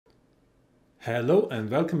Hello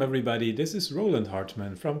and welcome everybody. This is Roland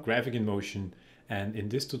Hartmann from Graphic in Motion, and in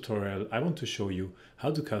this tutorial I want to show you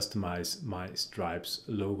how to customize my Stripes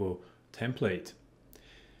logo template.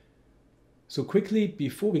 So quickly,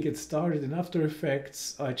 before we get started in After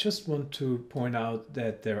Effects, I just want to point out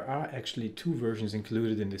that there are actually two versions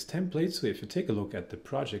included in this template. So if you take a look at the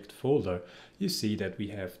project folder, you see that we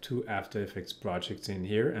have two After Effects projects in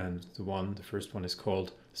here, and the first one is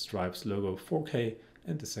called Stripes Logo 4K,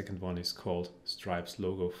 and the second one is called Stripes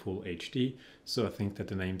Logo Full HD. So I think that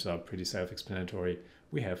the names are pretty self-explanatory.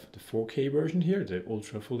 We have the 4K version here, the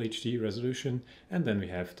Ultra Full HD resolution, and then we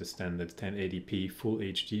have the standard 1080p Full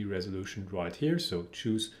HD resolution right here. So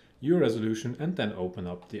choose your resolution and then open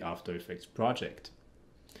up the After Effects project.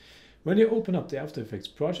 When you open up the After Effects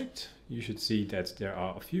project, you should see that there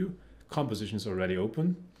are a few compositions already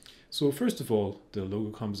open. So first of all, the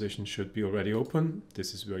logo composition should be already open.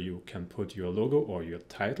 This is where you can put your logo or your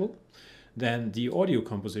title. Then the audio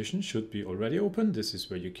composition should be already open. This is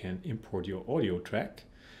where you can import your audio track.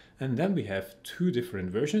 And then we have two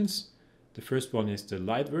different versions. The first one is the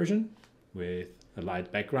light version with a light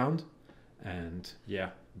background. And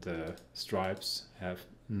yeah, the stripes have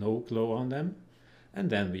no glow on them. And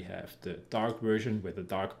then we have the dark version with a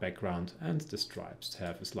dark background and the stripes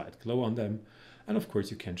have a slight glow on them. And of course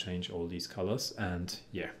you can change all these colors, and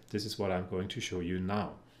yeah, this is what I'm going to show you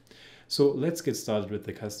now. So let's get started with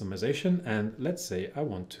the customization, and let's say I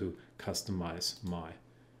want to customize my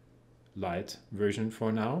light version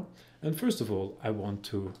for now. And first of all, I want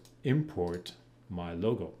to import my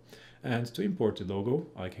logo. And to import the logo,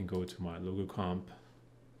 I can go to my logo comp,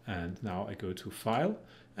 and now I go to File,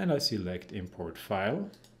 and I select Import File.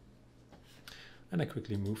 And I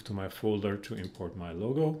quickly move to my folder to import my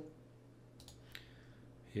logo.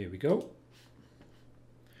 Here we go.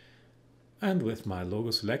 And with my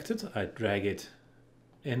logo selected, I drag it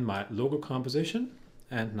in my logo composition.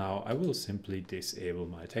 And now I will simply disable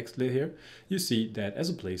my text layer here. You see that as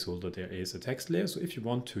a placeholder, there is a text layer. So if you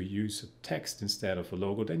want to use a text instead of a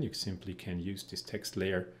logo, then you simply can use this text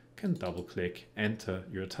layer, can double click, enter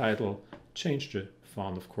your title, change the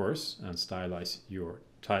font, of course, and stylize your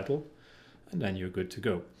title. And then you're good to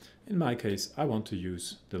go. In my case, I want to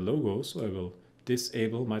use the logo, so I will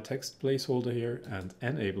disable my text placeholder here and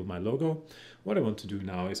enable my logo. What I want to do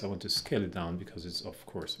now is I want to scale it down because it's of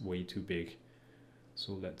course way too big.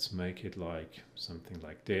 So let's make it like something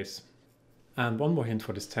like this. And one more hint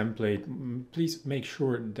for this template, please make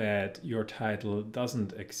sure that your title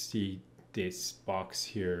doesn't exceed this box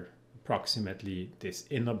here, approximately this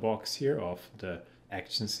inner box here of the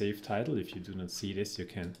action save title. If you do not see this, you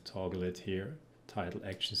can toggle it here, title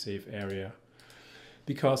action save area.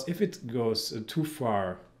 Because if it goes too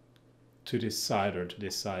far to this side or to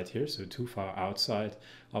this side here, so too far outside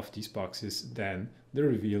of these boxes, then the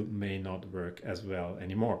reveal may not work as well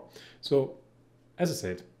anymore. So as I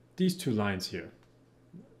said, these two lines here,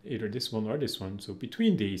 either this one or this one, so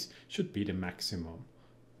between these should be the maximum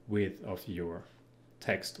width of your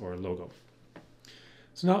text or logo.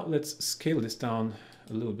 So now let's scale this down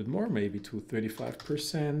a little bit more, maybe to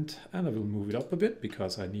 35%, and I will move it up a bit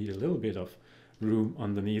because I need a little bit of room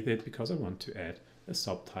underneath it because I want to add a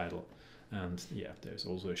subtitle, and yeah, there's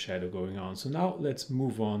also a shadow going on. So now let's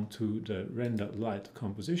move on to the render light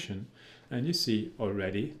composition, and you see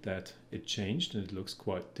already that it changed and it looks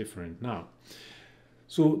quite different now.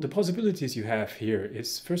 So the possibilities you have here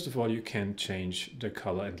is, first of all, you can change the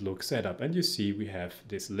color and look setup, and you see we have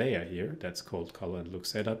this layer here that's called color and look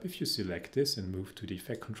setup. If you select this and move to the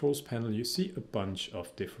effect controls panel, you see a bunch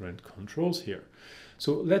of different controls here.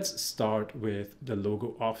 So let's start with the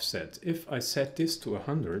logo offset. If I set this to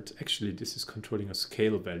 100, actually this is controlling a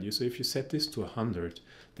scale value. So if you set this to 100,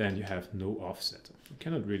 then you have no offset. You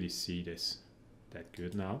cannot really see this that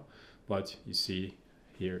good now, but you see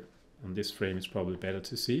here on this frame it's probably better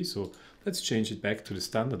to see. So let's change it back to the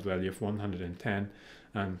standard value of 110.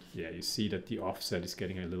 And yeah, you see that the offset is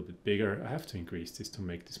getting a little bit bigger. I have to increase this to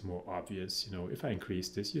make this more obvious. You know, if I increase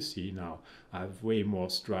this, you see now I have way more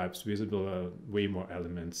stripes visible, way more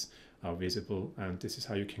elements are visible. And this is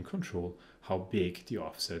how you can control how big the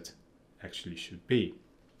offset actually should be.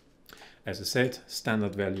 As I said,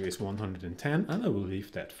 standard value is 110, and I will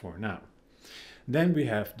leave that for now. Then we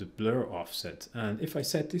have the blur offset, and if I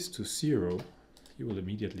set this to 0, you will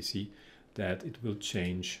immediately see that it will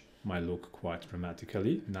change my look quite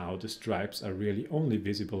dramatically. Now the stripes are really only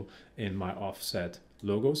visible in my offset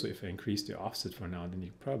logo, so if I increase the offset for now, then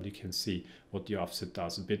you probably can see what the offset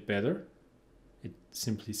does a bit better. It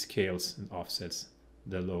simply scales and offsets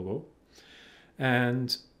the logo,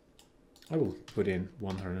 and I will put in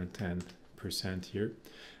 110% here.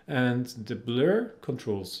 And the blur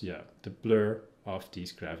controls, the blur of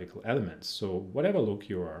these graphical elements. So whatever look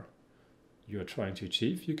you are trying to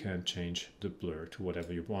achieve, you can change the blur to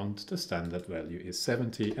whatever you want. The standard value is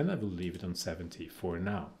 70, and I will leave it on 70 for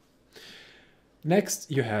now.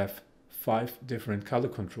 Next, you have 5 different color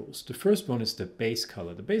controls. The first one is the base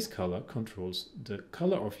color. The base color controls the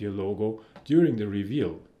color of your logo during the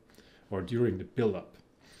reveal or during the build-up.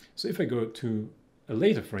 So if I go to a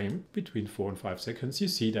later frame between 4 and 5 seconds, you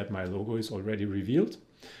see that my logo is already revealed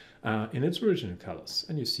in its original colors.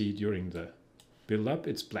 And you see during the build-up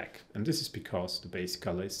it's black. And this is because the base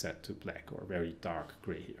color is set to black or very dark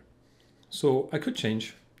gray here. So I could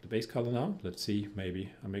change the base color now. Let's see,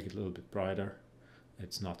 maybe I make it a little bit brighter.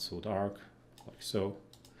 It's not so dark, like so.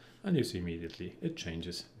 And you see immediately it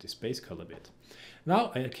changes this base color a bit.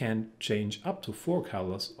 Now I can change up to 4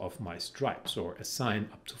 colors of my stripes, or assign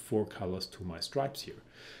up to 4 colors to my stripes here.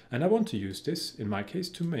 And I want to use this, in my case,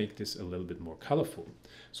 to make this a little bit more colorful.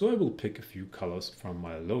 So I will pick a few colors from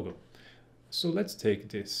my logo. So let's take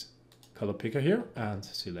this color picker here and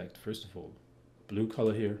select, first of all, blue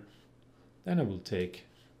color here. Then I will take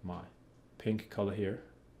my pink color here.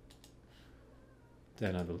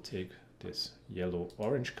 Then I will take this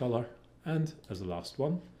yellow-orange color, and as the last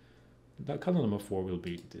one, the color number 4 will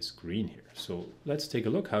be this green here. So let's take a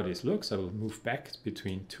look how this looks. I will move back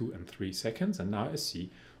between 2 and 3 seconds, and now I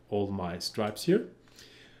see all my stripes here.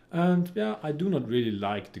 And yeah, I do not really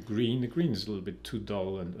like the green. The green is a little bit too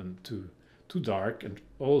dull and too dark, and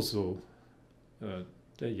also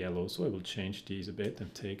the yellow. So I will change these a bit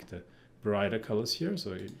and take the brighter colors here.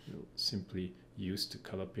 So you simply use the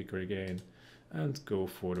color picker again and go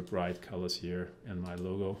for the bright colors here in my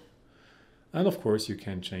logo. And of course you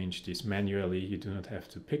can change these manually. You do not have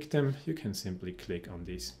to pick them. You can simply click on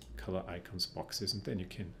these color icons boxes, and then you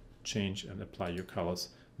can change and apply your colors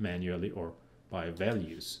manually or by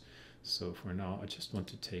values. So for now I just want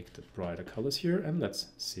to take the brighter colors here, and let's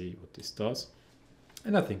see what this does.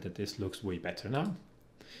 And I think that this looks way better now.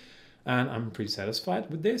 And I'm pretty satisfied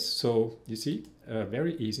with this. So you see, a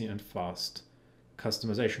very easy and fast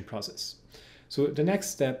customization process. So the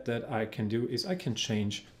next step that I can do is I can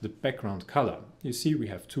change the background color. You see we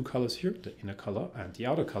have 2 colors here, the inner color and the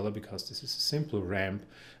outer color, because this is a simple ramp.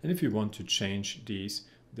 And if you want to change these,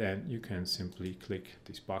 then you can simply click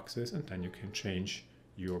these boxes, and then you can change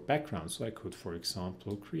your background. So I could, for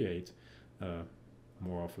example, create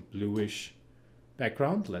more of a bluish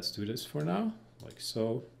background. Let's do this for now, like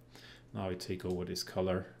so. Now I take over this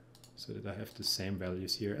color so that I have the same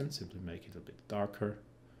values here, and simply make it a bit darker.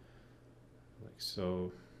 Like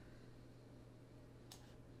so.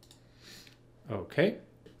 Okay.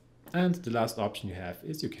 And the last option you have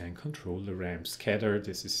is you can control the ramp scatter.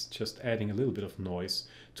 This is just adding a little bit of noise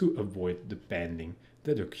to avoid the bending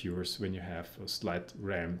that occurs when you have slight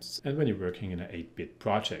ramps and when you're working in an 8-bit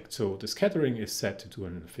project. So the scattering is set to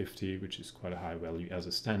 250, which is quite a high value as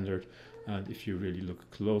a standard. And if you really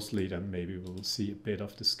look closely, then maybe we'll see a bit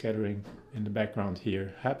of the scattering in the background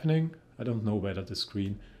here happening. I don't know whether the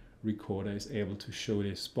screen recorder is able to show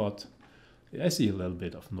this, but I see a little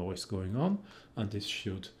bit of noise going on, and this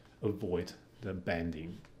should avoid the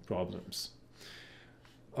bending problems.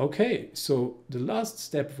 Okay, so the last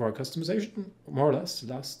step of our customization, more or less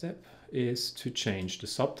the last step, is to change the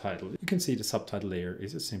subtitle. You can see the subtitle layer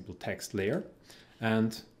is a simple text layer,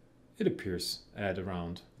 and it appears at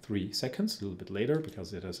around 3 seconds, a little bit later,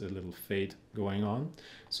 because it has a little fade going on.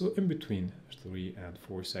 So in between 3 and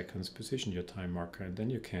 4 seconds, position your time marker, and then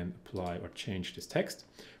you can apply or change this text.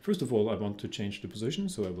 First of all, I want to change the position,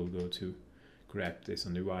 so I will go to grab this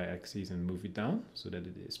on the y-axis and move it down so that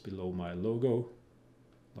it is below my logo,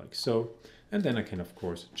 like so. And then I can, of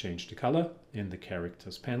course, change the color in the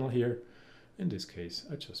characters panel here. In this case,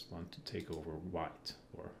 I just want to take over white,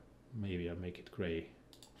 or maybe I'll make it gray.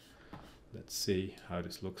 Let's see how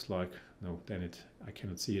this looks like. No, then I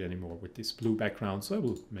cannot see it anymore with this blue background, so I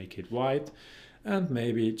will make it white. And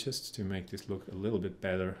maybe just to make this look a little bit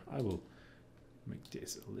better, I will make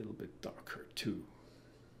this a little bit darker too,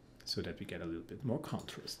 so that we get a little bit more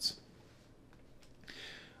contrasts.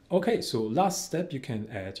 Okay, so last step, you can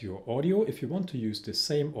add your audio. If you want to use the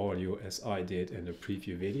same audio as I did in the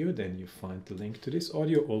preview video, then you find the link to this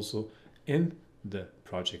audio also in the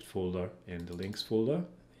project folder, in the links folder.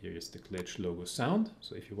 Here is the glitch logo sound.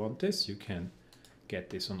 So if you want this, you can get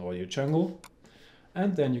this on Audio Jungle.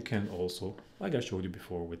 And then you can also, like I showed you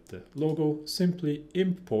before with the logo, simply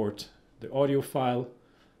import the audio file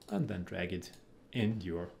and then drag it in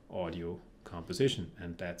your audio composition,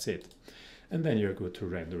 and that's it. And then you're good to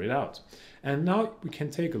render it out. And now we can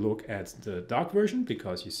take a look at the dark version,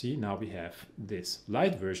 because you see now we have this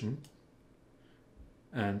light version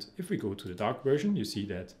And if we go to the dark version, you see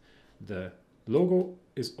that the logo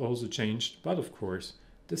is also changed, but of course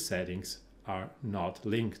the settings are not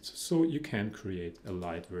linked. So you can create a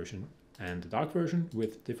light version and a dark version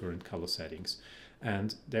with different color settings.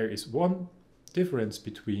 And there is one difference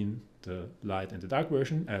between the light and the dark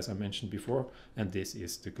version, as I mentioned before, and this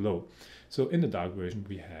is the glow. So in the dark version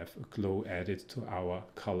we have a glow added to our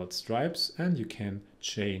colored stripes, and you can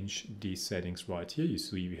change these settings right here. You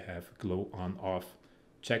see we have glow on off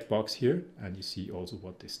checkbox here, and you see also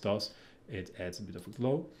what this does. It adds a bit of a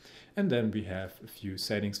glow. And then we have a few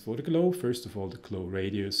settings for the glow. First of all, the glow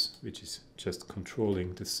radius, which is just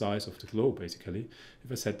controlling the size of the glow basically.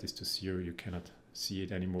 If I set this to 0, you cannot see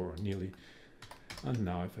it anymore, or nearly. And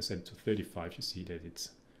now if I set it to 35, you see that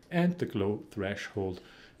it's... And the glow threshold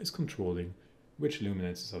is controlling which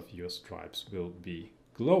luminances of your stripes will be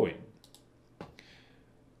glowing.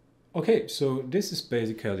 Okay, so this is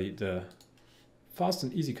basically the fast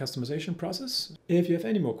and easy customization process. If you have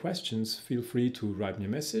any more questions, feel free to write me a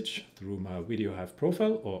message through my Video Hive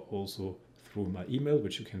profile, or also through my email,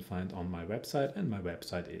 which you can find on my website. And my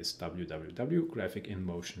website is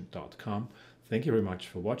www.graphicinmotion.com. Thank you very much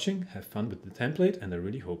for watching. Have fun with the template, and I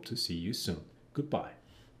really hope to see you soon. Goodbye.